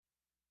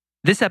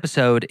This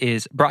episode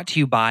is brought to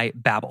you by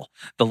Babbel,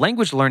 the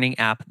language learning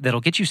app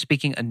that'll get you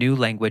speaking a new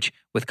language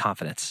with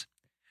confidence.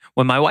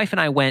 When my wife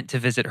and I went to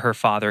visit her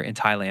father in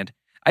Thailand,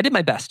 I did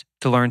my best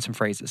to learn some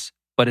phrases.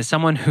 But as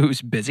someone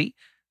who's busy,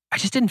 I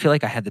just didn't feel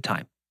like I had the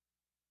time.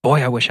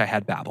 Boy, I wish I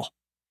had Babbel.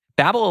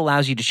 Babbel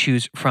allows you to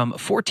choose from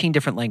 14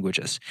 different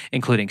languages,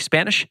 including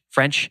Spanish,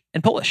 French,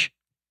 and Polish.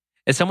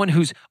 As someone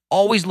who's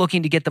always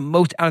looking to get the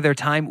most out of their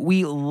time,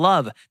 we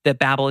love that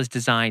Babbel is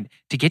designed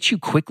to get you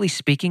quickly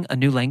speaking a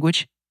new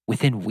language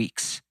within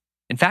weeks.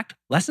 In fact,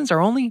 lessons are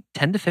only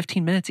 10 to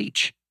 15 minutes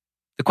each.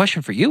 The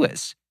question for you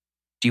is,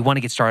 do you want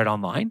to get started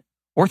online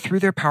or through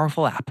their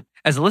powerful app?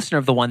 As a listener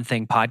of the One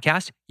Thing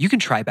podcast, you can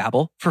try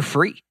Babbel for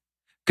free.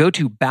 Go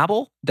to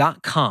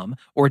Babbel.com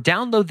or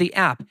download the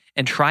app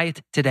and try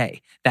it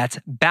today. That's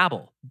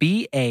Babbel,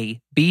 Babbel.com,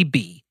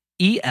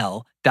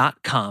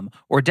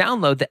 or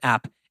download the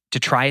app to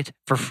try it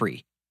for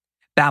free.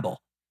 Babbel,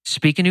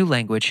 speak a new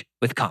language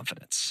with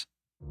confidence.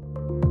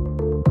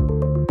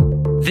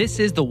 This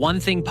is the One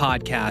Thing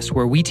podcast,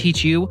 where we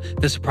teach you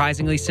the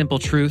surprisingly simple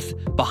truth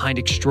behind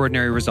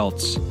extraordinary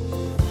results.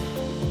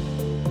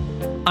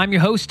 I'm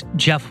your host,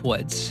 Jeff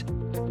Woods.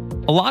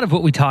 A lot of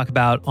what we talk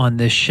about on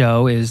this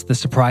show is the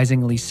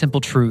surprisingly simple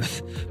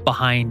truth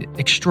behind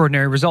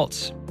extraordinary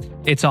results.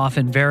 It's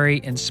often very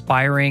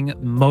inspiring,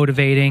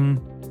 motivating,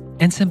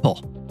 and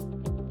simple.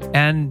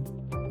 And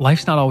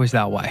life's not always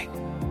that way.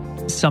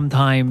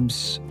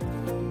 Sometimes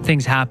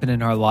things happen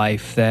in our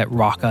life that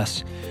rock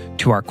us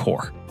to our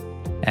core.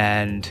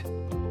 And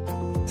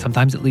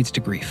sometimes it leads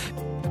to grief.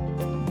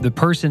 The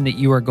person that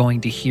you are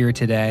going to hear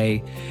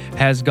today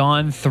has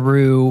gone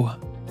through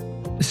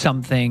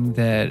something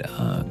that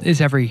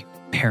is every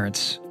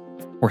parent's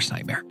worst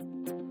nightmare.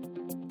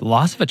 The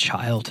loss of a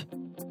child.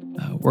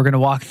 We're going to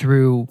walk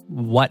through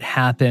what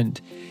happened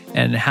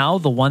and how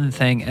the One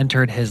Thing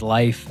entered his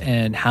life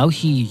and how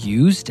he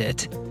used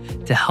it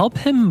to help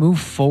him move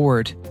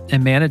forward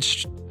and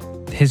manage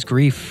his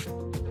grief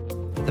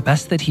the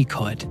best that he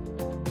could.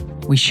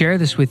 We share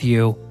this with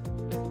you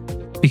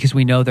because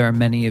we know there are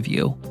many of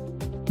you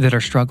that are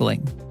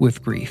struggling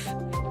with grief.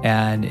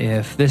 And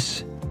if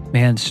this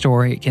man's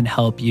story can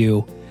help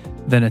you,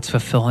 then it's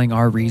fulfilling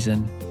our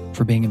reason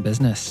for being in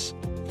business,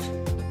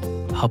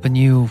 helping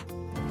you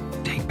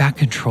take back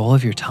control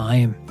of your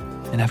time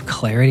and have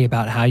clarity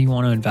about how you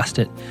want to invest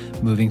it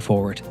moving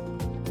forward.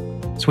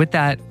 So with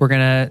that, we're going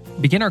to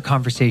begin our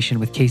conversation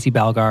with Casey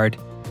Belgard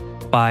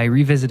by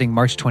revisiting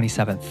March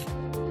 27th,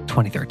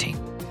 2013.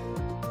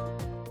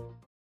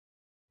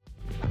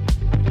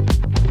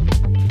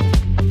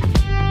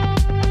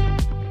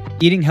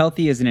 Eating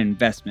healthy is an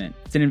investment.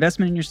 It's an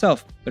investment in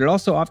yourself, but it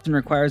also often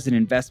requires an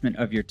investment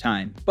of your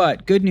time.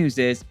 But good news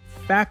is,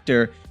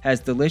 Factor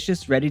has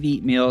delicious,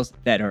 ready-to-eat meals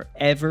that are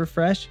ever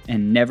fresh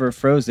and never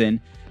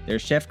frozen. They're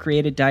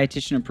chef-created,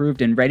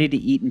 dietitian-approved, and ready to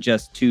eat in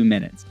just 2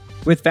 minutes.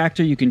 With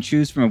Factor, you can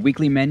choose from a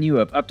weekly menu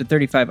of up to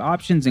 35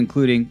 options,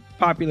 including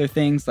popular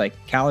things like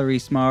Calorie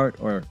Smart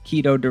or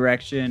Keto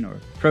Direction or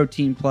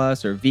Protein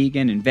Plus or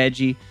Vegan and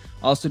Veggie.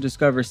 Also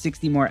discover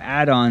 60 more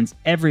add-ons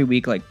every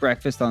week, like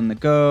breakfast on the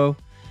go,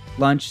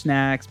 lunch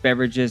snacks,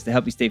 beverages to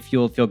help you stay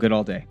fueled, feel good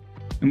all day.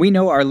 And we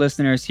know our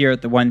listeners here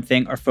at The One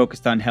Thing are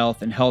focused on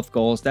health and health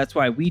goals. That's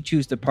why we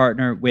choose to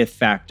partner with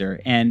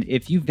Factor. And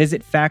if you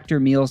visit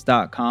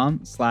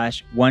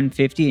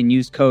factormeals.com/150 and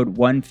use code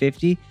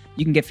 150,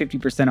 you can get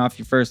 50% off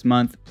your first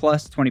month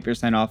plus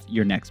 20% off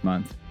your next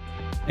month.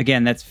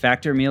 Again, that's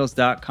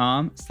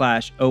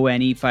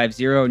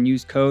factormeals.com/ONE50 and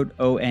use code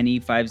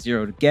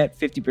ONE50 to get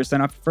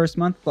 50% off your first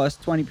month plus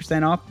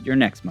 20% off your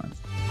next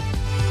month.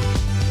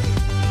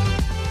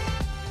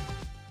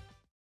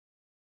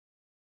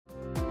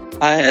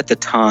 I, at the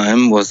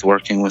time, was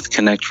working with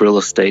Connect Real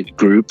Estate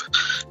Group,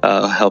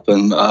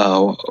 helping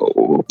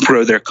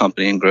grow their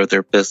company and grow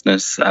their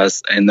business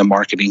as in the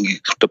marketing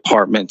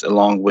department,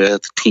 along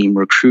with team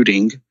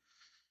recruiting.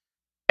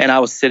 And I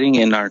was sitting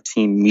in our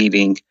team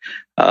meeting,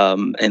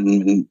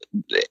 and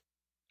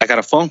I got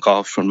a phone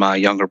call from my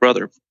younger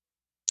brother.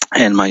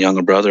 And my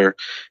younger brother,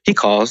 he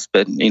calls,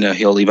 but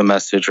he'll leave a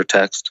message or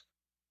text.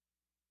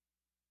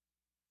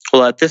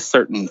 Well, at this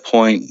certain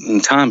point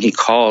in time, he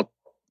called.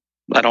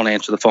 I don't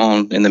answer the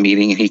phone in the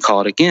meeting, and he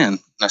called again.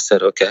 I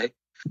said, okay.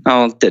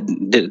 I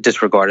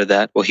disregarded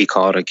that. Well, he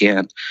called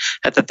again.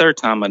 At the third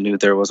time, I knew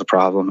there was a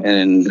problem,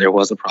 and there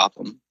was a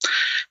problem.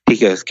 He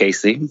goes,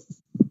 Casey,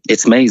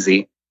 it's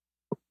Maisie.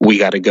 We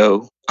got to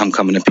go. I'm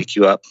coming to pick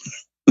you up.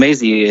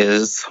 Maisie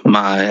is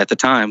at the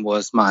time,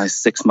 was my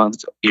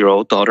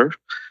 6-month-old daughter,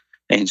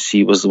 and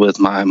she was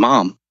with my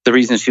mom. The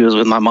reason she was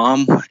with my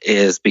mom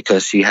is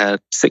because she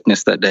had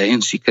sickness that day,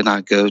 and she could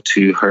not go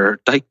to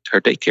her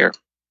daycare.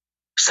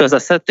 So as I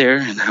sat there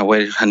and I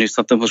waited, I knew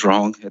something was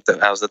wrong.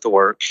 I was at the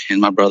work,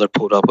 and my brother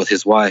pulled up with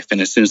his wife. And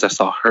as soon as I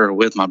saw her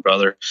with my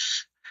brother,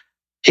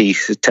 he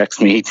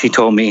texted me. He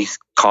told me,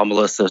 call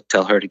Melissa,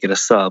 tell her to get a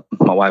sub.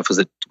 My wife is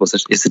a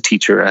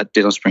teacher at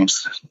Denham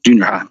Springs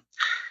Junior High.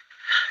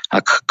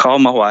 I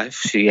called my wife.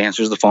 She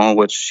answers the phone,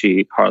 which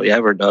she hardly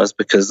ever does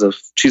because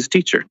she's a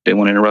teacher. Didn't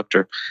want to interrupt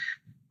her.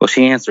 Well,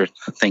 she answered,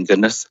 thank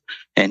goodness.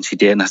 And she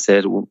did. And I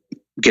said, well,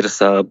 get a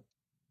sub.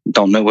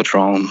 Don't know what's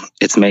wrong.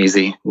 It's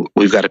Maisie.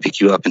 We've got to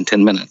pick you up in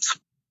 10 minutes.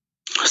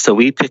 So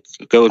we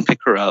go and pick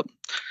her up.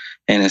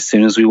 And as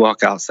soon as we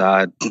walk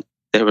outside,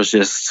 there was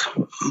just,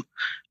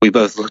 we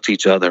both looked at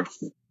each other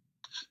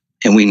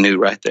and we knew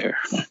right there.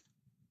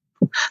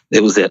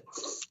 It was it.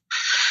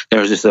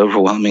 There was this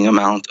overwhelming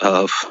amount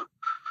of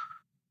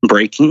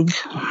breaking.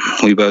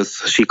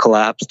 She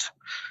collapsed.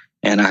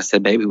 And I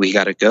said, baby, we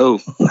got to go.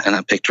 And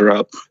I picked her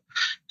up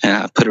and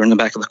I put her in the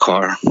back of the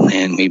car.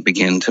 And we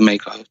began to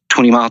make a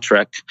 20-mile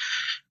trek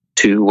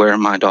to where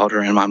my daughter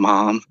and my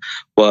mom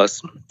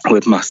was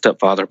with my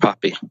stepfather,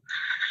 Poppy.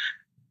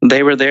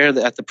 They were there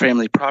at the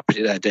family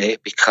property that day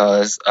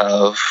because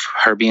of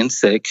her being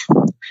sick,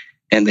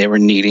 and they were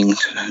needing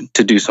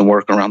to do some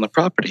work around the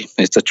property.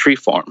 It's a tree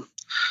farm.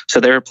 So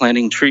they were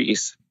planting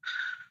trees.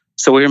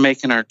 So we were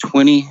making our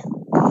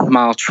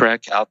 20-mile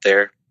trek out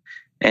there,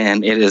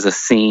 and it is a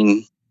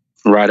scene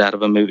right out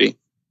of a movie.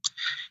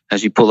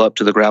 As you pull up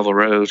to the gravel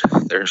road,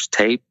 there's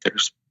tape,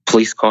 there's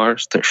police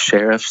cars, there's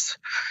sheriffs,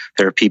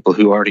 there are people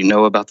who already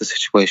know about the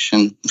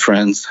situation,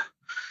 friends.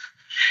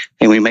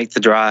 And we make the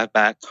drive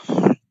back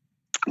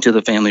to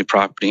the family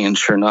property, and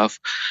sure enough,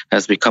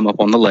 as we come up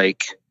on the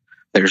lake,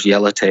 there's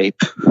yellow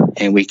tape,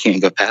 and we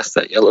can't go past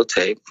that yellow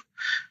tape.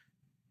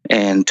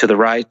 And to the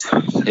right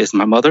is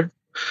my mother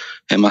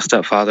and my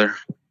stepfather,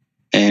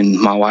 and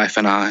my wife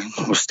and I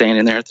were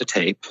standing there at the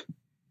tape,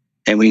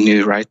 and we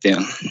knew right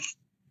then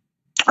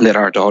that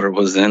our daughter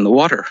was in the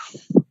water.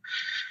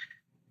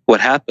 What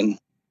happened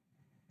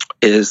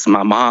is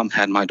my mom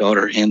had my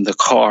daughter in the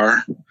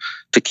car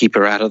to keep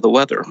her out of the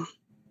weather.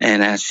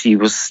 And as she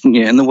was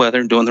in the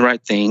weather doing the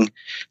right thing,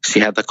 she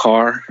had the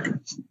car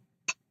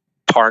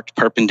parked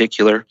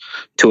perpendicular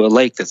to a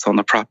lake that's on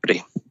the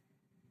property.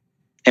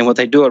 And what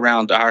they do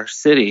around our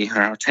city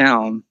or our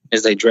town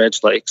is they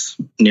dredge lakes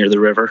near the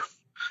river.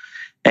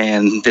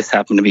 And this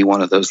happened to be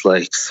one of those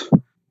lakes.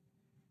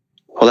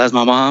 Well, as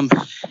my mom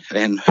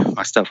and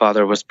my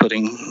stepfather was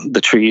putting the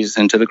trees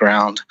into the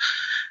ground,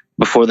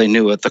 before they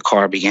knew it, the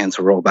car began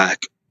to roll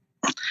back.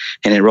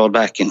 And it rolled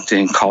back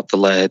and caught the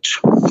ledge.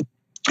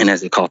 And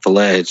as it caught the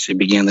ledge, it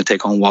began to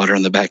take on water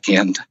in the back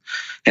end.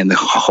 And the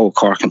whole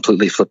car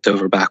completely flipped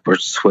over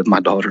backwards with my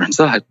daughter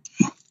inside.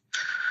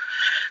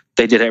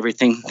 They did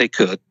everything they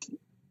could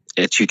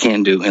that you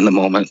can do in the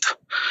moment.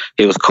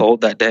 It was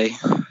cold that day,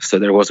 so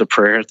there was a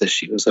prayer that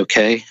she was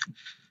okay.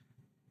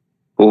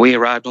 When we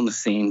arrived on the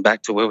scene,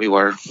 back to where we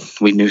were,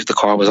 we knew the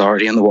car was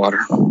already in the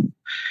water.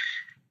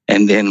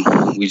 And then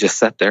we just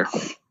sat there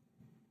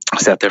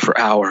for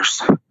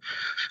hours.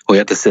 We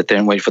had to sit there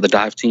and wait for the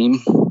dive team.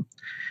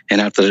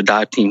 And after the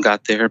dive team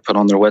got there, put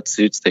on their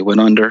wetsuits, they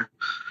went under,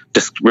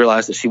 just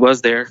realized that she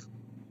was there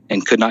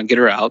and could not get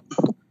her out.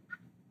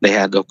 They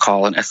had to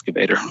call an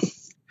excavator.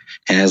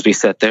 And as we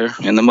sat there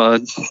in the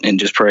mud and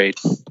just prayed,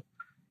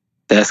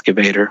 the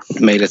excavator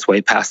made its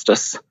way past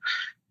us.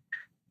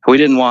 We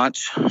didn't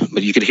watch,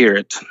 but you could hear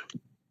it.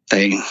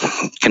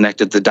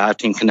 The dive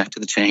team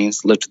connected the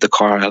chains, lifted the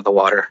car out of the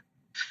water.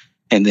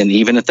 And then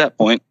even at that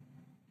point,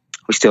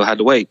 we still had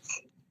to wait.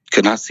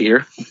 Could not see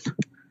her.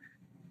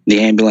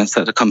 The ambulance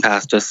had to come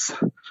past us,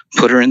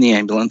 put her in the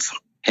ambulance.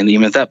 And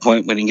even at that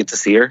point, we didn't get to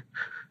see her.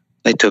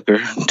 They took her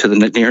to the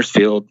nearest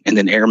field and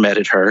then air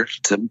meted her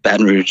to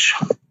Baton Rouge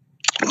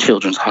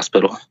Children's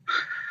Hospital.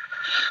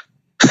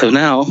 So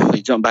now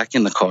we jump back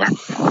in the car,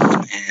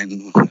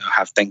 and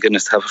thank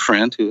goodness, have a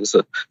friend who is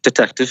a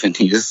detective, and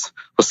he was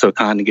so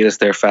kind to get us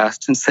there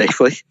fast and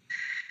safely.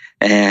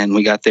 And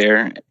we got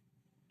there,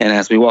 and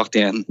as we walked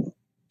in,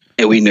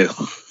 and we knew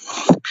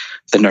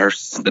the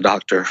nurse, the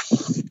doctor,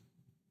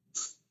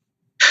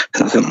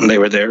 they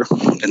were there,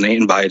 and they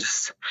invited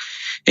us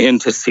in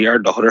to see our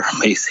daughter,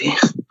 Macy,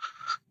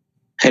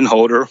 and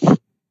hold her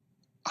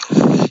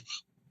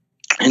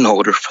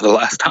for the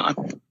last time.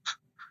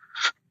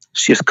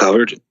 She is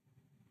covered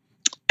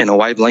in a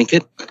white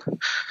blanket,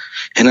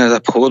 and as I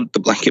pulled the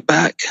blanket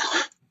back,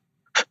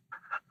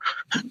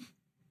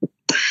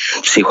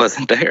 she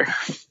wasn't there.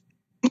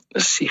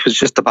 She was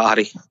just a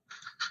body.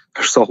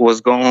 Her soul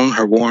was gone,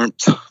 her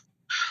warmth,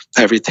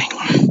 everything.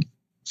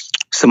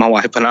 So my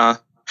wife and I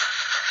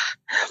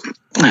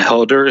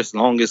held her as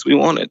long as we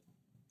wanted.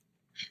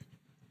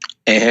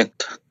 And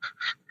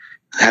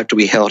after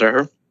we held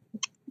her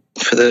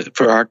for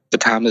the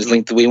time as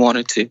length that we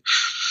wanted to,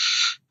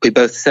 we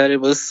both said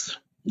it was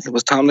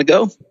time to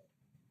go.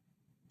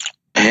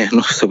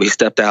 And so we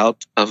stepped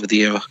out of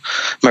the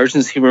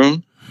emergency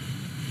room.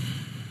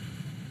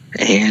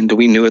 And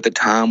we knew at the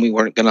time we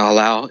weren't going to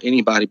allow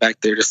anybody back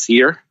there to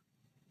see her.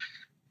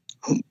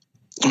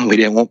 We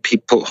didn't want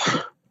people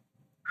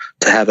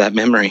to have that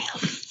memory.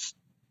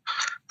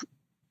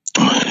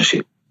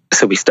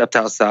 So we stepped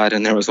outside,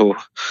 and there was an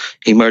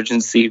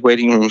emergency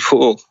waiting room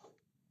full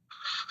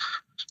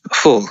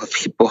of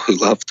people who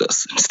loved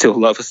us and still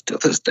love us to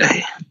this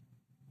day.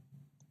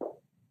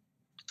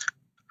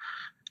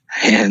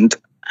 And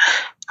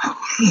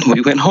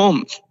we went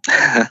home.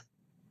 And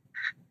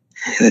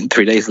then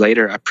 3 days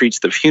later, I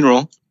preached the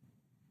funeral.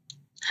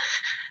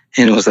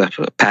 And it was a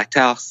packed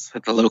house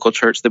at the local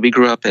church that we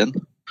grew up in.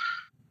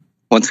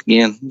 Once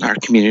again, our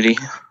community.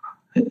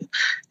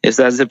 It's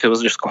as if it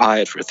was just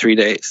quiet for 3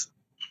 days,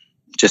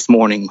 just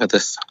mourning with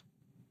us.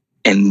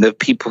 And the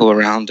people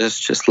around us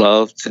just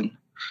loved and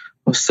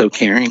was so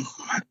caring.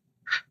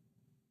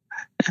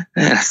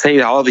 And I say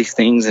all these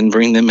things and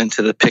bring them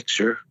into the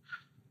picture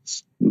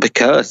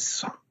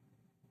because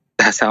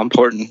that's how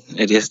important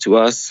it is to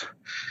us.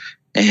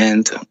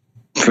 And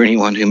for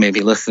anyone who may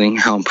be listening,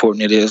 how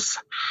important it is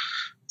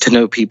to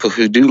know people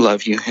who do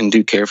love you and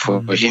do care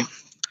for you.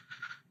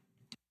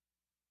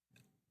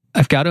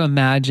 I've got to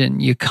imagine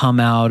you come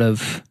out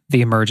of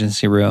the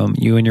emergency room,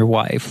 you and your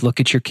wife, look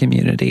at your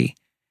community,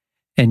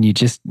 and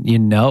you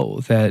know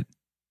that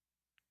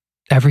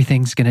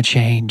everything's going to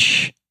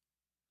change.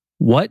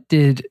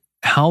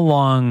 How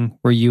long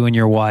were you and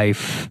your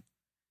wife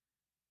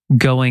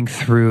going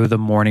through the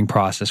mourning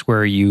process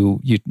where you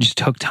just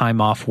took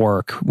time off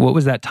work? What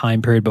was that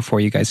time period before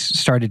you guys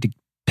started to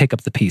pick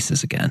up the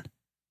pieces again?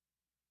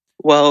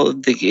 Well,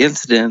 the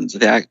incident,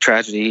 the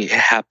tragedy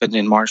happened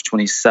in March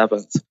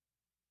 27th.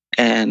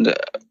 And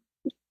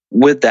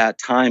with that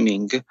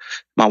timing,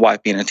 my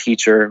wife being a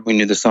teacher, we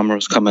knew the summer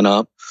was coming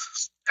up.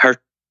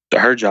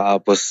 Her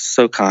job was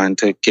so kind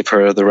to give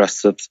her the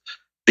rest of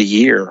the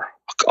year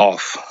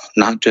off,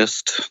 not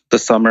just the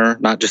summer,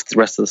 not just the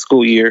rest of the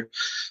school year,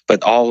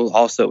 but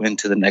also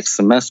into the next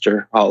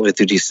semester, all the way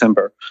through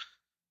December.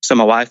 So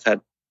my wife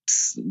had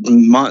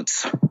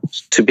months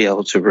to be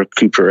able to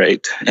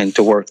recuperate and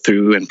to work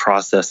through and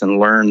process and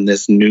learn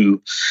this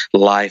new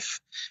life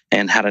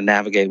and how to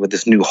navigate with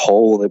this new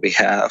hole that we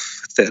have,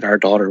 that our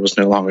daughter was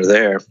no longer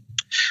there.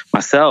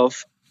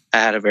 Myself, I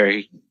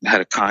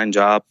had a kind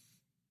job,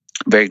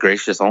 very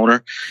gracious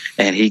owner,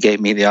 and he gave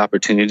me the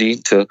opportunity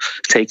to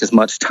take as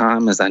much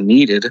time as I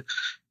needed.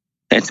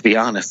 And to be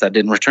honest, I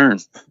didn't return.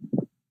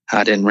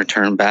 I didn't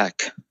return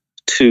back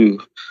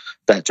to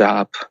that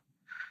job.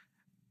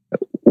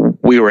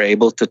 We were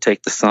able to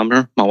take the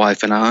summer, my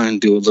wife and I, and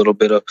do a little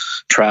bit of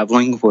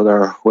traveling with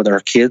our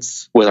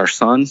kids, with our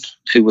son,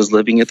 who was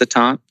living at the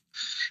time.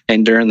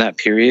 And during that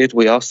period,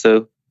 we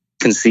also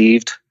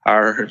conceived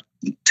our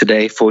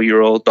today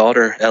 4-year-old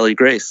daughter, Ellie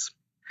Grace.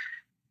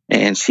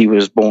 And she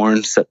was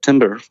born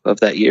September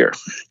of that year.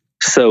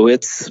 So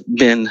it's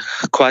been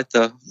quite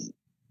the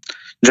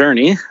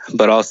journey,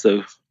 but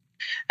also,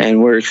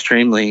 and we're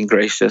extremely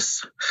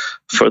gracious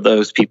for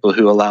those people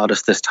who allowed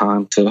us this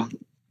time to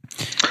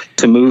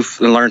move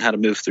and learn how to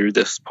move through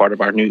this part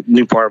of our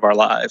new part of our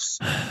lives.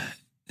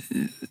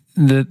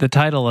 The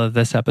title of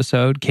this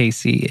episode,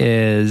 Casey,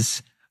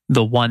 is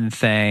The One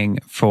Thing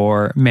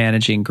for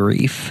Managing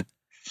Grief.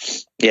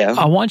 Yeah.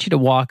 I want you to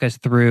walk us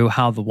through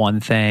how the one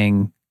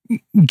thing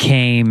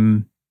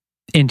came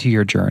into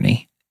your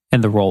journey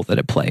and the role that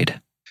it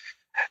played.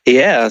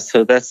 Yeah,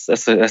 so I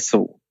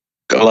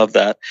love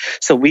that.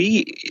 So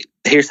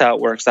here's how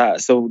it works out.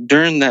 So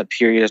during that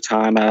period of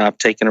time, I've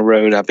taken a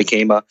road. I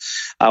become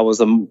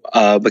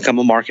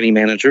a marketing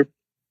manager,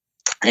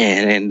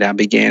 and I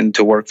began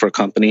to work for a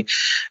company.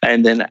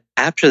 And then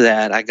after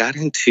that, I got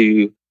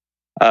into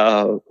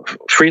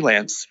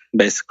freelance,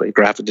 basically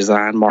graphic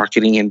design,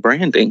 marketing, and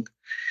branding.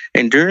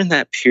 And during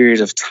that period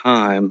of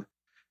time,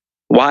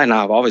 Wyatt and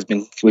I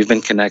we've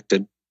been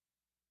connected.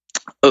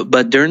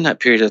 But during that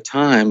period of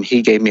time,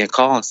 he gave me a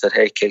call and said,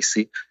 "Hey,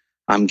 Casey,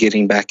 I'm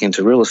getting back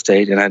into real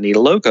estate and I need a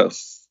logo."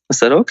 I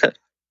said, "Okay,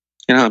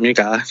 I'm your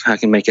guy. I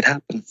can make it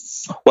happen."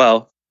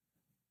 Well,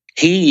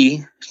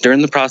 during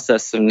the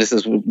process, and this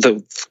is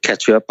to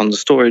catch you up on the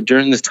story,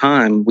 during this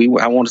time,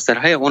 I said,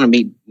 "Hey, I want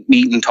to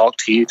meet and talk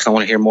to you because I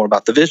want to hear more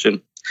about the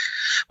vision."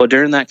 Well,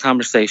 during that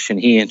conversation,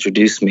 he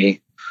introduced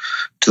me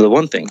to the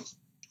One Thing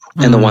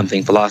and the One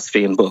Thing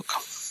philosophy and book.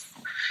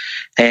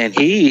 And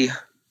he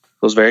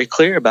was very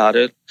clear about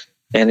it,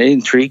 and it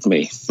intrigued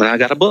me. And I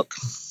got a book,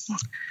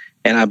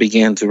 and I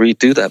began to read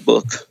through that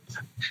book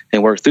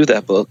and work through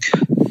that book.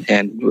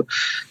 And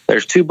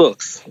there's 2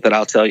 books that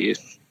I'll tell you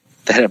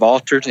that have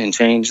altered and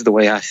changed the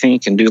way I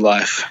think and do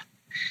life.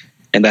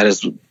 And that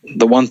is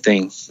The One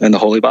Thing and the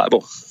Holy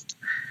Bible.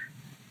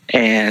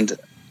 And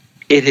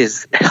it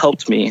has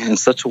helped me in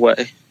such a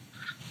way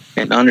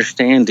in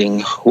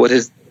understanding what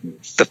is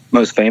the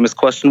most famous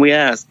question we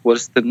ask: what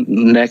is the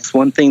next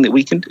one thing that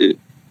we can do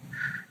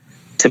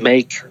to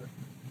make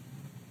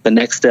the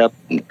next step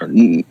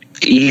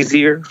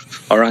easier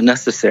or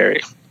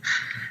unnecessary?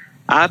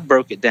 I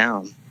broke it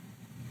down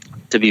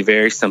to be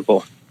very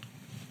simple.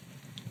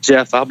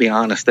 Jeff, I'll be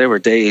honest, there were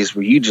days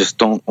where you just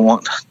don't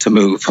want to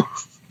move.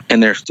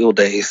 And there are still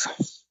days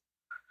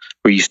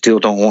where you still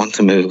don't want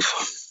to move.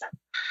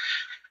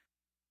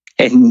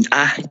 And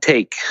I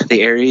take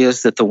the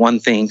areas that the One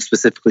Thing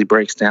specifically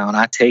breaks down.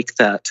 I take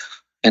that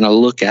and I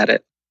look at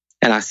it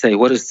and I say,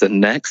 what is the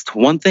next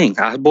one thing?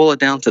 I boil it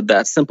down to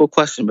that simple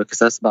question because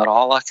that's about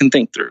all I can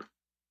think through.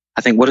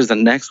 I think, what is the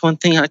next one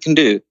thing I can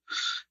do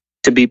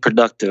to be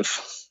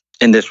productive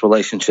in this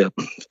relationship?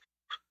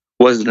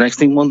 What is the next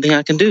one thing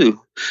I can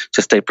do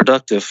to stay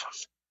productive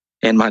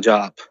in my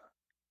job?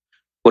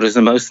 What's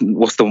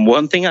the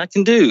one thing I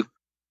can do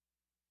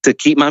to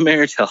keep my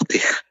marriage healthy,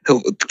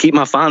 to keep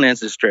my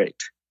finances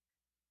straight.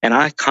 And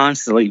I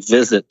constantly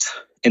visit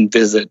and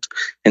visit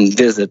and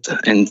visit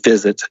and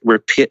visit,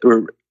 repeat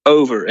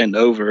over and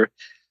over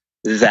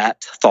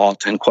that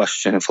thought and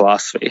question and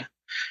philosophy.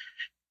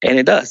 And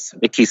it does.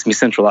 It keeps me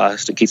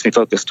centralized. It keeps me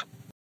focused.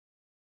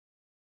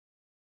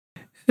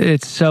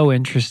 It's so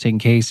interesting,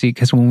 Casey,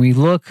 because when we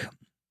look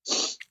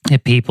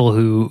at people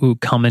who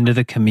come into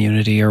the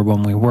community, or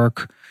when we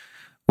work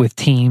with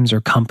teams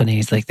or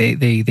companies, like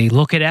they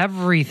look at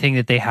everything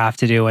that they have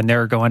to do and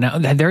they're going,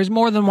 there's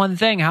more than one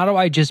thing. How do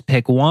I just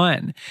pick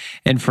one?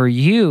 And for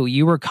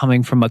you were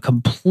coming from a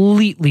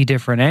completely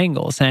different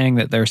angle, saying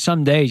that there's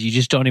some days you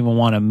just don't even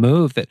want to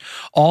move, that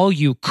all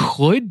you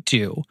could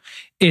do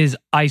is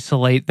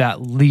isolate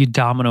that lead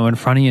domino in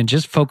front of you and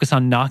just focus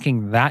on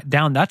knocking that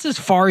down. That's as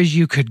far as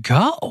you could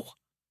go.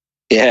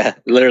 Yeah,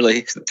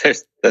 literally.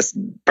 That's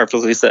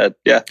perfectly said.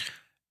 Yeah.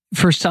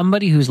 For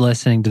somebody who's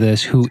listening to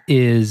this, who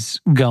is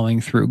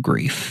going through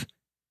grief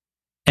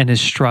and is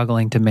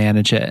struggling to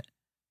manage it,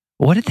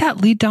 what did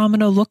that lead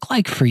domino look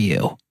like for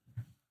you?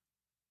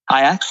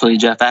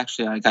 Jeff,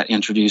 I got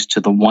introduced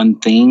to the one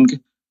thing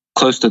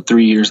close to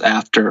 3 years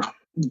after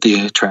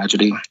the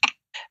tragedy.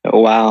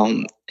 Wow.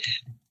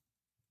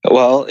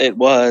 Well, it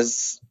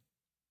was,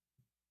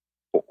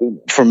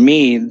 for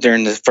me,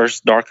 during the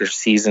first darker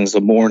seasons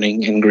of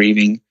mourning and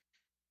grieving,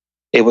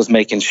 it was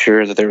making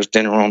sure that there was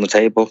dinner on the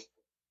table,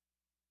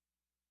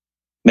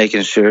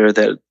 making sure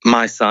that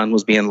my son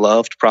was being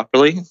loved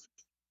properly.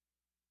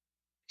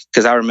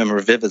 Because I remember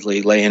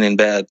vividly laying in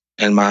bed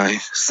and my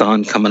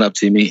son coming up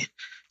to me,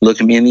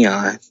 looking me in the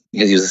eye,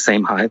 because he was the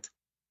same height.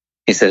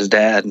 He says,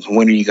 "Dad,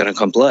 when are you going to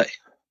come play?"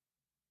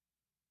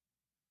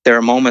 There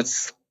are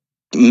moments,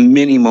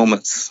 many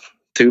moments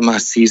through my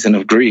season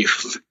of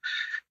grief,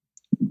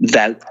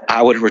 that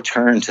I would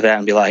return to that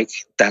and be like,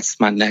 that's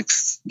my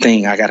next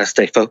thing. I got to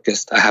stay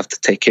focused. I have to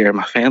take care of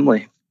my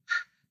family,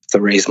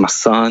 to raise my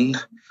son,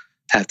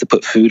 have to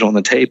put food on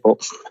the table.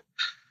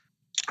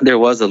 There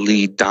was a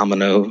lead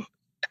domino,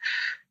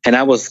 and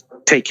I was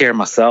take care of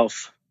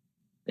myself.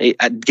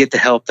 I'd get the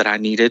help that I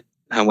needed.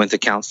 I went to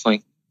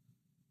counseling.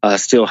 I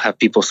still have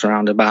people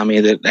surrounded by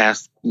me that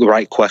ask the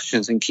right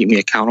questions and keep me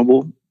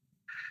accountable.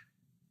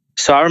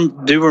 So I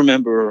do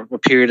remember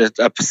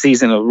a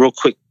season, a real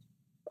quick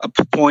a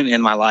point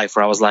in my life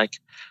where I was like,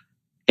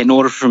 in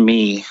order for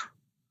me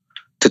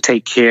to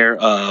take care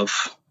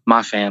of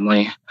my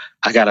family,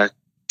 I got to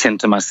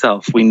tend to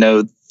myself. We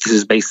know this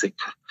is basic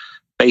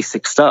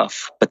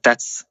stuff, but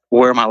that's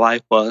where my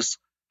life was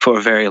for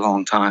a very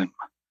long time,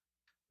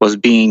 was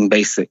being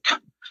basic.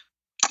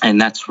 And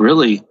that's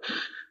really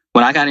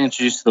when I got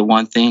introduced to the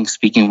one thing,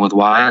 speaking with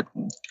Wyatt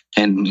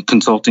and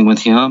consulting with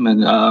him,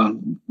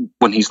 and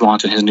when he's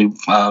launching his new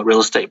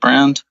real estate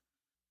brand,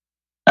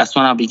 that's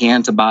when I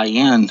began to buy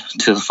in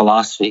to the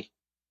philosophy.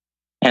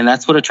 And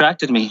that's what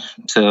attracted me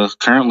to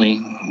currently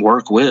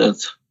work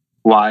with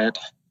Wyatt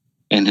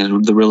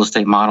and the real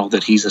estate model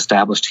that he's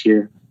established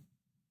here.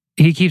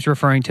 He keeps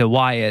referring to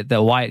Wyatt.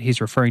 The Wyatt he's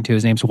referring to,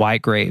 his name's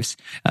Wyatt Graves.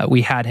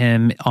 We had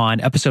him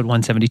on episode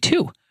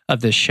 172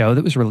 of this show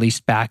that was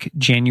released back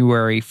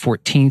January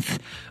 14th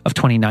of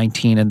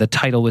 2019. And the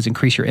title was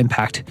Increase Your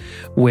Impact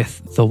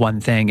with the One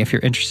Thing. If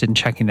you're interested in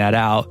checking that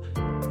out.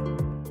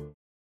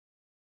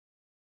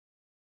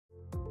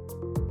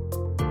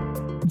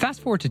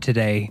 Fast forward to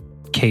today,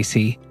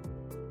 Casey.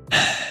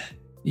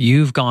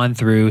 You've gone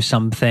through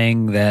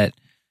something that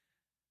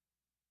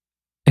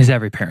is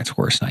every parent's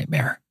worst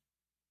nightmare.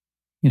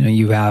 You know,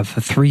 you have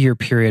a 3-year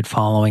period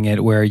following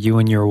it where you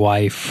and your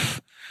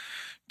wife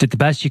did the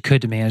best you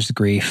could to manage the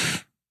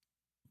grief.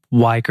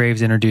 Wyatt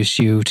Graves introduced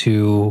you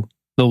to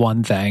the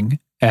one thing,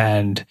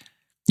 and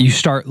you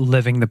start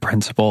living the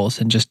principles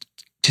and just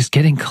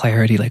getting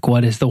clarity, like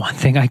what is the one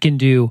thing I can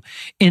do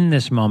in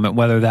this moment,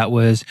 whether that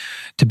was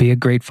to be a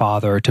great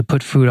father, to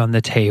put food on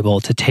the table,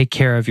 to take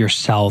care of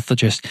yourself,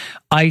 just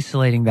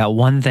isolating that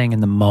one thing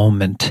in the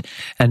moment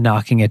and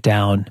knocking it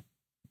down.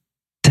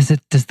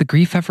 Does the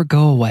grief ever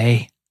go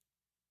away?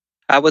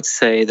 I would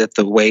say that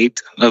the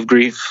weight of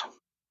grief,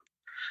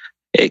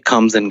 it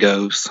comes and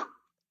goes.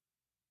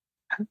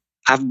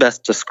 I've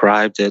best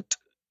described it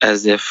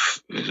as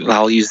if,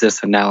 I'll use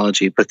this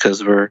analogy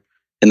because we're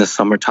in the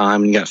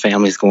summertime and you got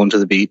families going to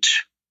the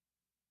beach.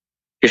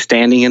 You're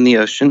standing in the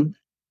ocean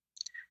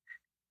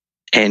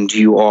and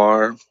you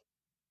are,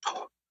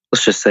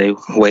 let's just say,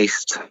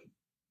 waist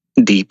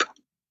deep.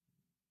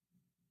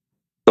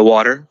 The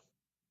water,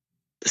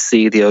 the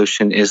sea, the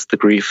ocean is the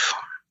grief.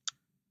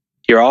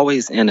 You're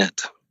always in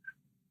it.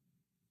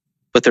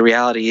 But the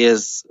reality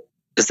is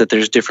that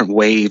there's different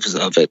waves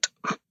of it.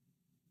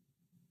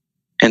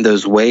 And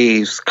those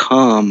waves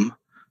come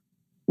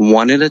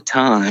one at a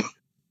time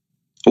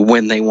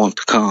when they want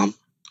to come.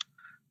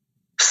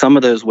 Some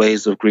of those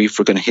waves of grief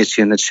are going to hit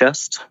you in the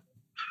chest.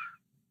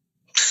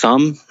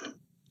 Some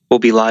will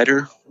be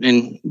lighter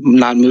and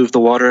not move the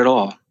water at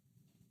all.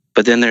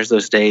 But then there's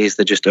those days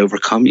that just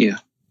overcome you.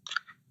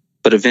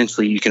 But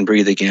eventually you can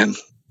breathe again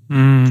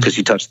because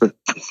you touch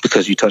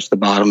the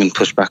bottom and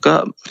push back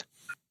up.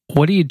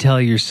 What do you tell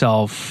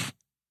yourself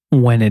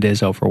when it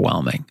is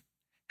overwhelming?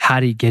 How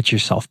do you get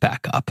yourself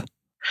back up?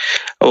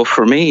 Oh,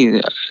 for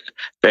me,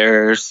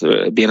 there's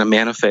being a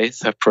man of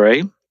faith. I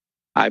pray.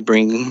 I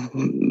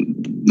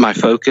bring my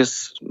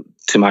focus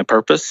to my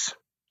purpose.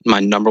 My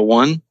number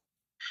one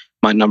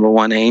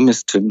aim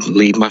is to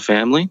lead my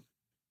family.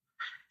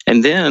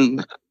 And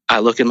then I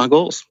look at my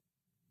goals.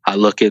 I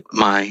look at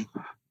my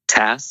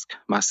task,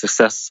 my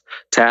success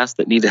tasks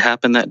that need to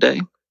happen that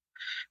day.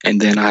 And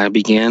then I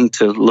begin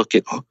to look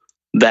at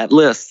that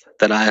list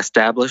that I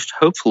established,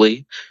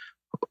 hopefully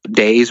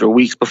days or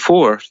weeks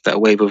before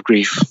that wave of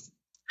grief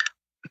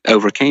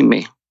overcame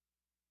me.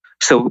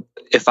 So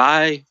if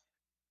I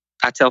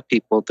tell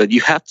people that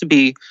you have to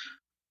be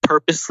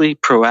purposely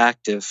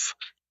proactive,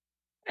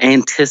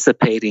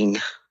 anticipating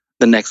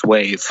the next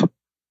wave.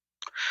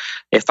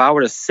 If I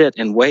were to sit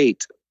and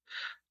wait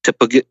to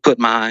put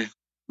my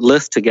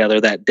list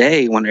together that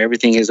day when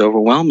everything is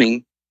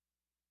overwhelming,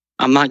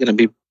 I'm not going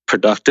to be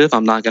productive.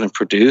 I'm not going to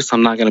produce.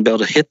 I'm not going to be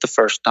able to hit the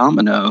first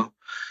domino.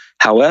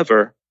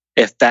 However,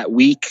 if that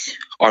week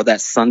or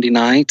that Sunday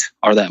night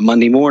or that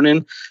Monday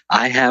morning,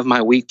 I have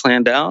my week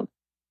planned out,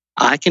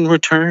 I can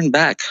return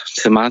back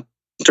to my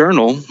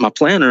journal, my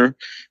planner,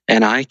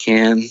 and I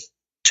can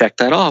check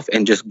that off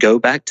and just go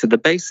back to the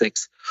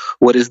basics.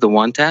 What is the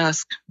one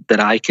task that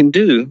I can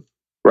do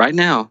right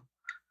now,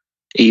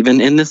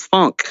 even in this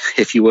funk,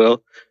 if you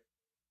will,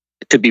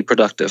 to be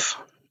productive?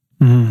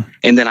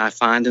 And then I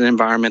find an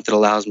environment that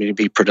allows me to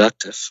be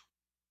productive.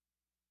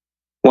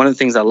 One of the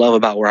things I love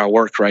about where I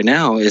work right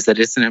now is that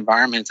it's an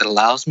environment that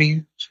allows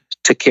me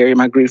to carry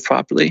my grief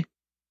properly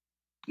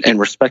and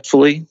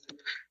respectfully.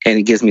 And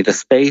it gives me the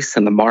space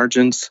and the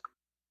margins.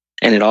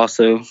 And it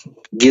also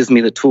gives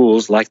me the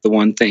tools like the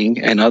one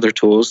thing and other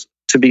tools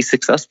to be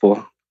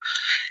successful.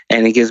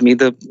 And it gives me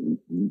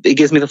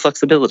the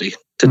flexibility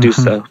to do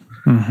so.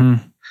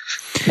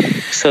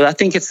 So I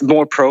think it's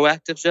more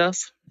proactive,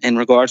 Jeff, in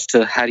regards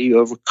to how do you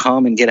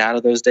overcome and get out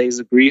of those days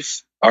of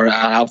grief, or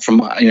out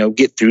from,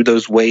 get through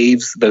those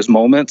waves, those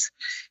moments.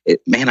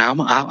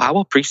 I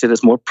will preach that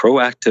it's more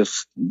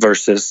proactive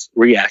versus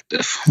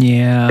reactive.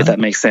 Yeah. If that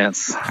makes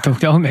sense.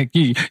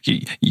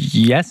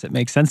 Yes, it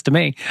makes sense to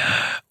me.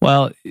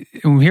 Well,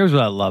 here's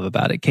what I love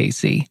about it,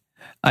 Casey.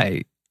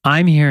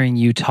 I'm hearing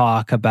you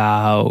talk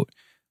about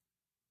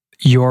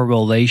your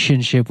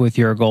relationship with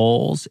your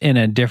goals in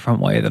a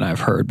different way than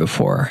I've heard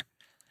before.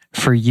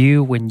 For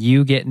you, when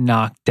you get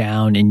knocked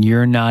down and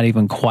you're not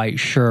even quite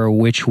sure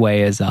which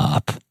way is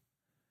up,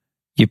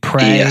 you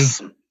pray.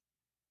 Yes.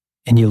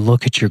 And you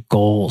look at your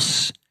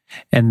goals,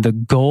 and the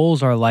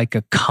goals are like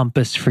a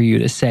compass for you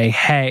to say,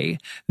 hey,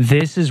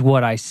 this is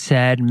what I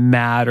said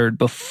mattered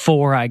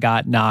before I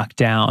got knocked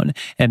down.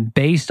 And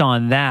based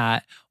on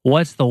that,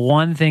 what's the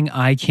one thing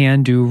I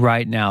can do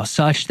right now,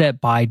 such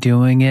that by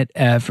doing it,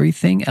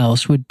 everything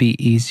else would be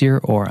easier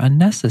or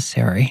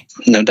unnecessary?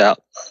 No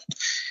doubt.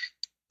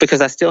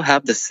 Because I still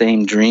have the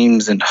same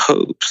dreams and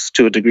hopes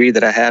to a degree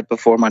that I had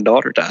before my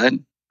daughter died.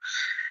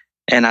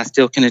 And I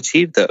still can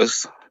achieve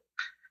those.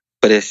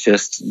 But it's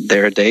just,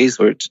 there are days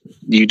where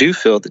you do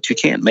feel that you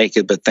can't make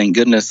it, but thank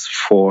goodness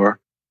for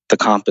the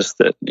compass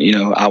that,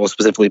 I will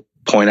specifically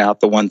point out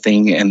the one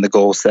thing in the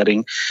goal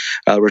setting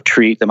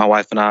retreat that my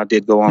wife and I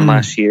did go on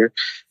last year.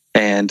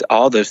 And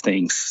all those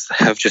things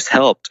have just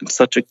helped in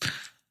such a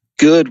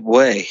good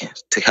way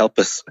to help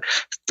us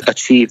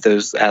achieve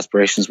those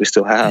aspirations we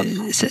still have.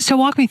 So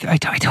walk me through. I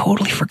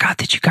totally forgot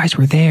that you guys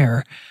were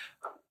there.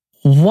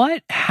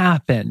 What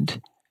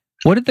happened?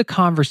 What did the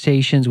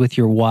conversations with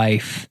your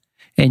wife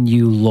and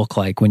you look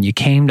like when you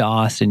came to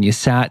Austin, you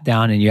sat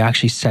down and you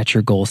actually set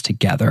your goals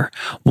together?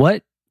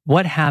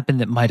 What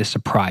happened that might have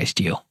surprised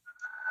you?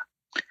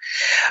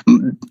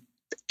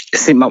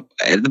 See, my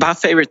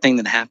favorite thing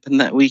that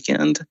happened that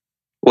weekend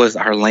was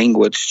our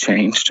language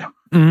changed.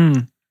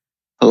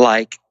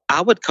 Like,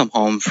 I would come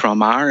home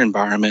from our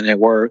environment at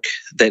work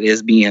that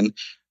is being,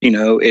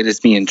 it is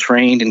being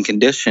trained and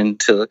conditioned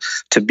to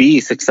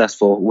be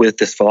successful with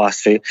this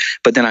philosophy.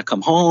 But then I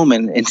come home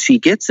and she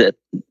gets it.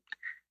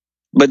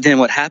 But then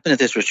what happened at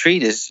this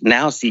retreat is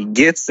now she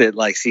gets it,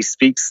 like she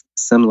speaks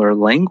similar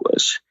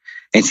language.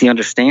 And she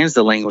understands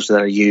the language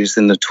that I use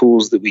and the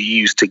tools that we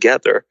use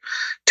together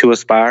to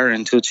aspire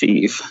and to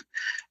achieve.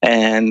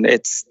 And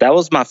that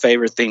was my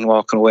favorite thing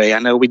walking away. I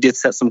know we did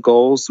set some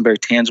goals, some very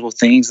tangible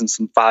things, and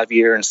some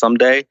 5-year and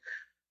someday.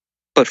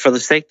 But for the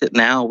sake that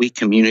now we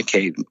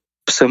communicate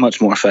so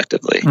much more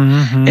effectively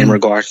in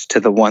regards to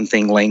the one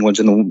thing language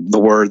and the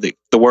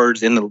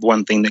words in the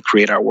one thing that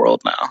create our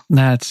world now.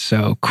 That's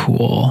so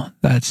cool.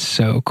 That's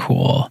so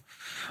cool.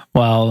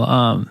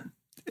 Well,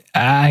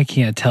 I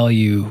can't tell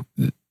you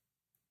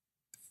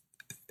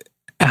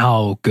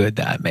how good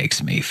that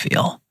makes me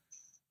feel.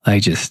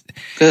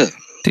 Good.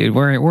 Dude,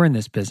 we're in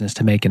this business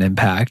to make an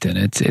impact, and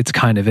it's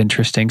kind of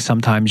interesting.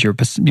 Sometimes you're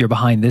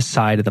behind this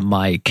side of the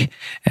mic,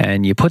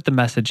 and you put the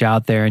message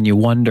out there, and you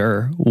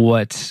wonder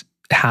what's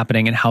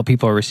happening and how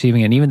people are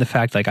receiving it. And even the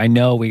fact, like, I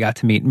know we got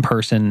to meet in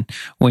person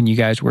when you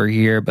guys were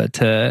here, but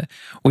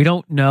we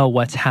don't know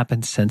what's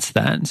happened since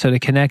then. So to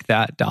connect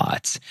that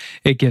dots,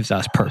 it gives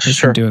us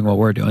purpose in doing what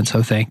we're doing.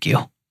 So thank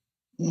you.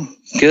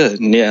 Good.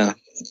 Yeah.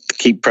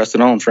 Keep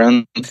pressing on,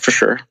 friend, for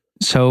sure.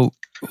 So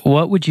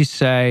what would you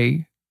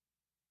say,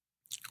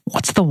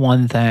 what's the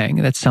one thing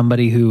that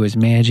somebody who is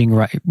managing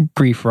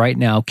grief right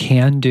now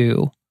can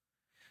do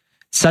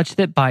such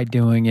that by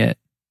doing it,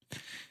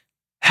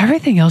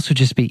 everything else would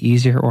just be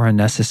easier or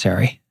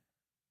unnecessary?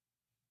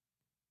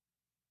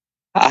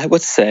 I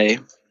would say,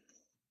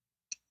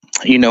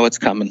 you know it's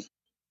coming.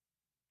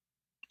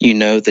 You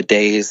know the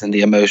days and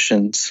the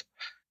emotions.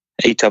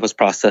 Each of us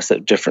process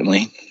it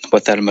differently,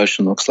 what that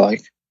emotion looks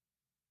like.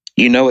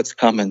 You know it's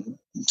coming,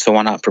 so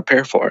why not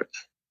prepare for it?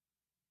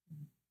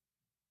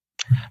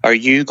 Are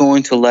you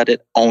going to let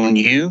it own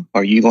you,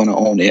 or are you going to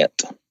own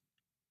it?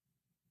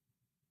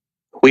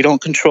 We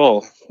don't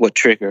control what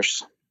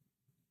triggers.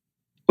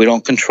 We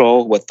don't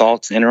control what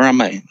thoughts enter our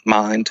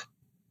mind.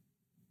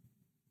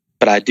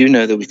 But I do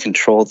know that we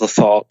control the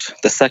thought,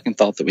 the second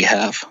thought that we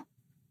have,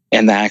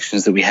 and the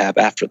actions that we have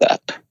after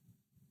that.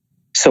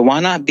 So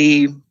why not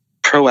be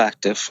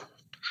proactive?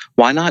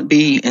 Why not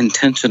be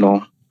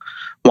intentional?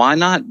 Why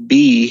not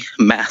be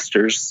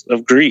masters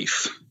of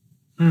grief?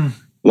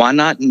 Why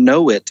not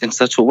know it in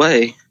such a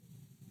way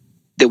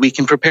that we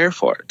can prepare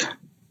for it?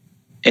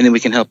 And then we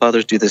can help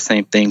others do the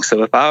same thing.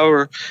 So if I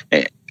were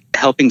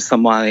helping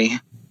somebody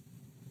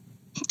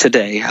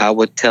today, I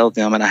would tell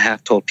them, and I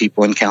have told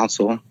people in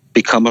counsel,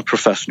 become a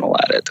professional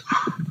at it.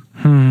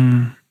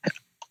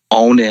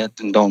 Own it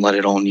and don't let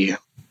it own you.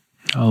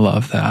 I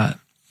love that.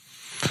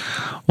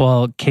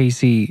 Well,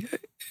 Casey,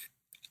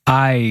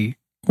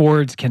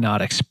 words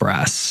cannot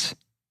express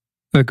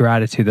the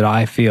gratitude that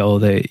I feel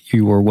that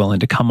you were willing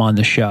to come on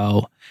the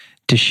show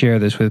to share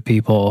this with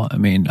people. I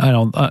mean,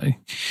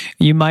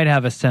 you might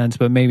have a sense,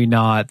 but maybe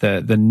not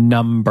the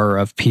number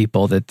of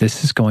people that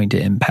this is going to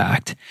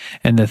impact.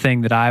 And the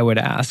thing that I would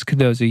ask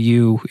those of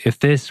you, if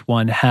this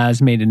one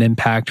has made an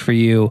impact for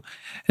you,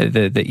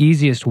 the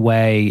easiest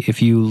way, if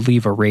you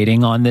leave a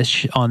rating on this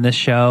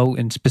show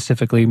and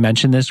specifically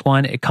mention this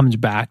one, it comes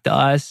back to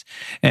us,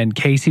 and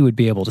Casey would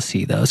be able to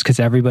see those because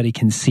everybody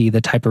can see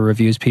the type of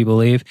reviews people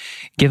leave.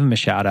 Give them a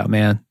shout out,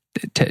 man.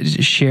 To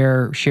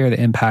share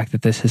the impact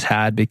that this has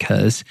had,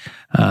 because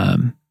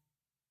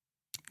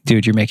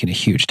dude, you're making a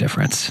huge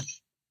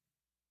difference.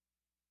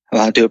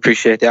 Well, I do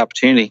appreciate the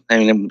opportunity. I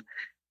mean,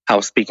 I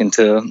was speaking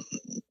to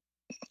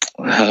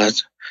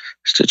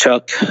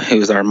Chuck, who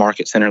was our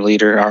market center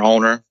leader, our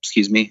owner,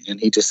 and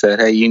he just said,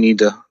 "Hey, you need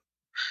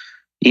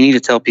to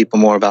tell people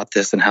more about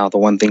this and how the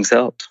one thing's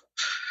helped."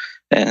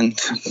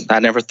 And I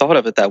never thought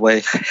of it that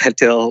way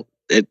until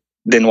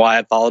then why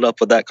I followed up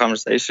with that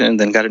conversation and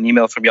then got an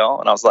email from y'all.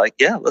 And I was like,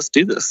 yeah, let's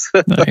do this.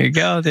 There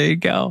you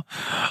go.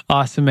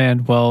 Awesome,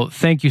 man. Well,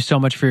 thank you so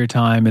much for your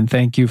time. And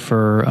thank you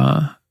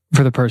for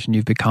the person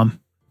you've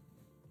become.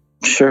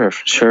 Sure.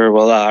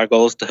 Well, our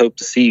goal is to hope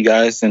to see you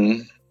guys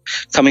and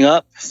coming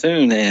up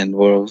soon. And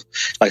we'll,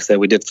 like I said,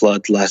 we did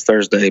flood last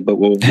Thursday, but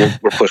we're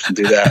pushing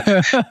through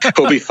that.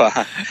 We'll be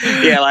fine.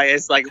 Yeah,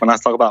 it's like when I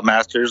talk about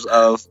masters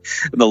of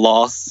the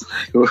loss,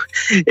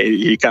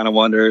 you kind of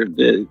wonder,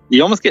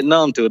 you almost get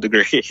numb to a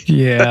degree.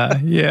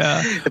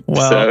 Yeah.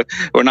 Well,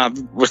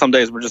 so some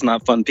days we're just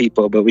not fun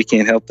people, but we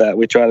can't help that.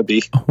 We try to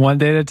be. One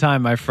day at a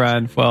time, my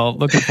friend. Well,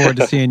 looking forward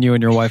to seeing you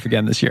and your wife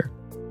again this year.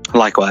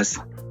 Likewise.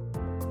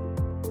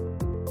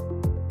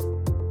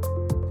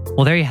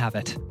 Well, there you have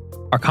it.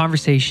 Our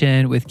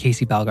conversation with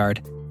Casey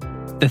Belgard.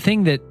 The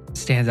thing that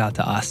stands out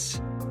to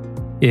us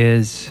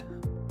is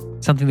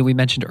something that we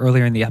mentioned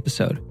earlier in the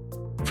episode.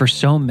 For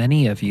so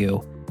many of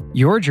you,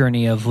 your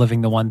journey of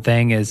living the one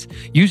thing is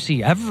you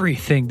see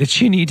everything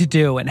that you need to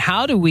do. And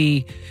how do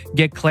we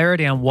get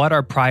clarity on what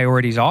our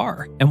priorities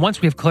are? And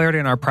once we have clarity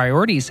on our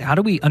priorities, how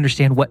do we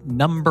understand what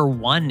number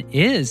one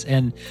is?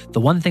 And the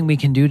one thing we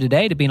can do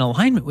today to be in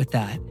alignment with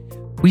that.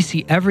 We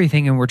see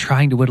everything and we're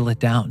trying to whittle it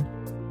down.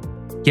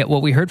 Yet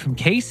what we heard from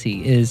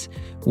Casey is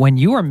when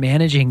you are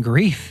managing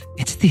grief,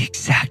 it's the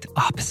exact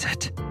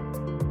opposite.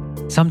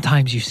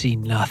 Sometimes you see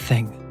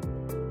nothing.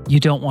 You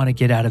don't want to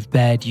get out of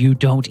bed. You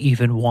don't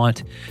even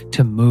want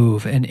to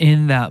move. And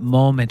in that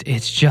moment,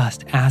 it's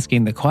just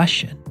asking the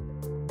question,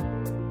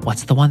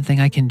 what's the one thing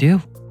I can do?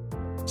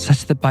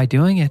 Such that by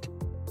doing it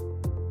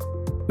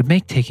would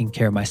make taking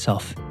care of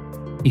myself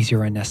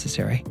easier and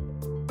necessary.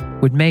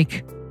 Would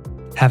make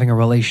having a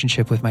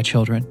relationship with my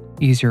children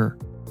easier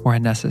or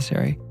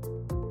unnecessary.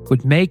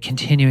 Would make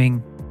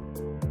continuing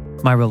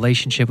my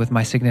relationship with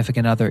my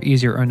significant other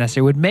easier or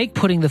unnecessary. Would make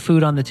putting the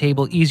food on the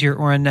table easier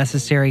or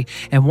unnecessary.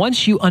 And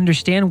once you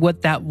understand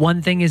what that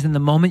one thing is in the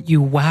moment, you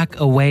whack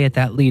away at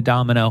that lead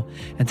domino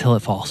until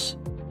it falls.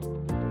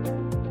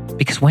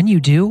 Because when you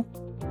do,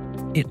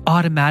 it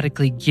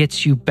automatically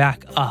gets you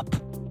back up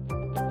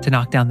to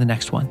knock down the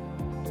next one.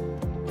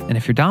 And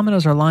if your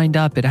dominoes are lined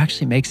up, it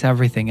actually makes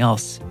everything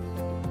else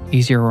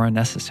easier or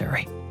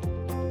unnecessary.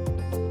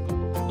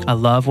 I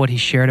love what he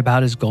shared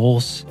about his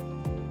goals.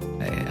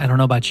 I don't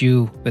know about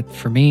you, but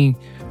for me,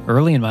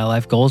 early in my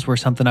life, goals were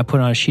something I put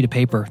on a sheet of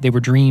paper. They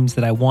were dreams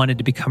that I wanted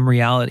to become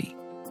reality.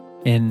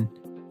 In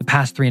the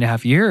past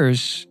 3.5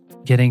 years,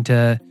 getting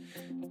to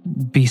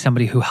be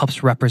somebody who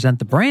helps represent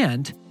the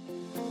brand,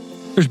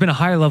 there's been a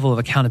higher level of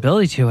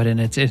accountability to it. And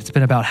it's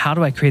been about how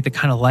do I create the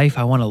kind of life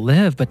I want to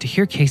live? But to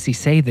hear Casey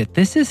say that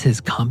this is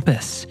his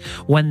compass,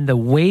 when the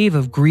wave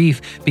of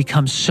grief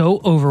becomes so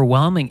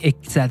overwhelming,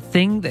 it's that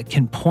thing that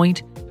can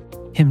point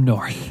him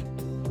north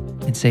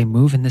and say,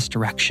 move in this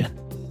direction.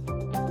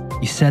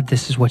 You said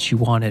this is what you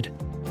wanted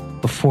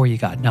before you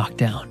got knocked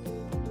down.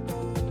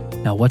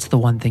 Now, what's the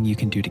one thing you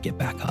can do to get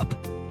back up?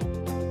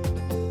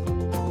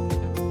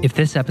 If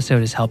this episode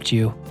has helped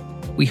you,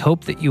 we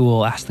hope that you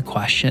will ask the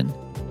question,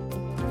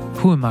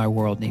 who in my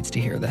world needs to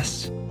hear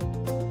this?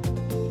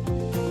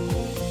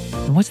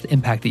 And what's the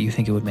impact that you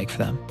think it would make for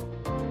them?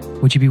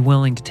 Would you be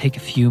willing to take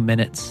a few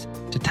minutes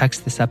to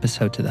text this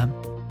episode to them,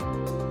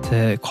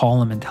 to call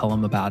them and tell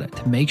them about it,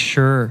 to make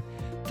sure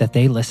that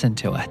they listen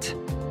to it?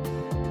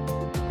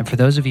 And for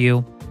those of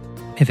you,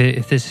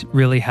 if this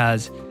really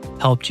has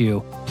helped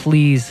you,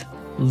 please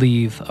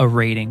leave a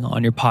rating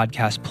on your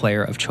podcast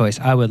player of choice.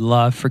 I would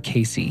love for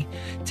Casey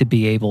to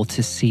be able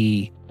to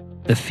see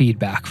the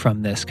feedback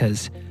from this,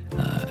 because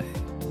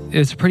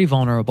it's pretty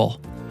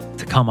vulnerable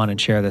to come on and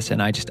share this.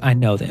 And I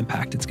know the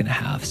impact it's going to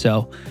have.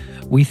 So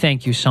we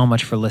thank you so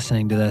much for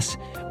listening to this.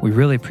 We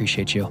really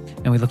appreciate you.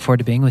 And we look forward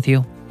to being with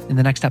you in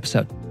the next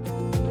episode.